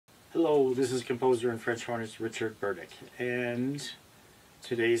Hello, this is composer and French hornist Richard Burdick, and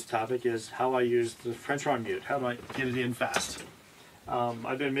today's topic is how I use the French horn mute. How do I get it in fast?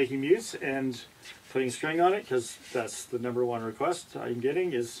 I've been making mutes and putting string on it because that's the #1 request I'm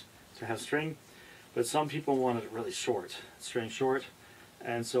getting is to have string, but some people want it really short, string short,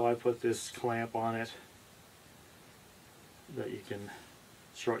 and so I put this clamp on it that you can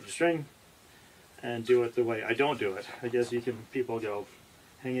shorten your string and do it the way I don't do it. I guess you can, people go,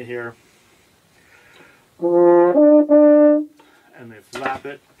 hang it here, and they flap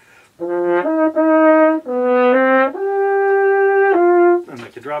it, and they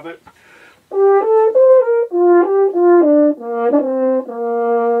can drop it.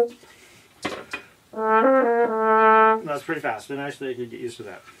 That's pretty fast, and actually I could get used to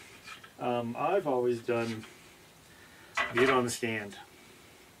that. I've always done mute on the stand,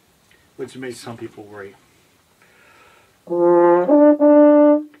 which makes some people worry.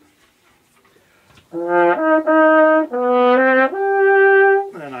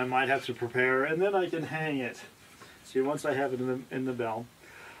 And I might have to prepare, and then I can hang it. See, once I have it in the bell,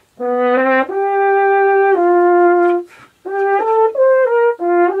 and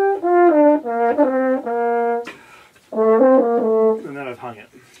then I've hung it.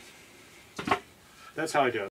 That's how I do it.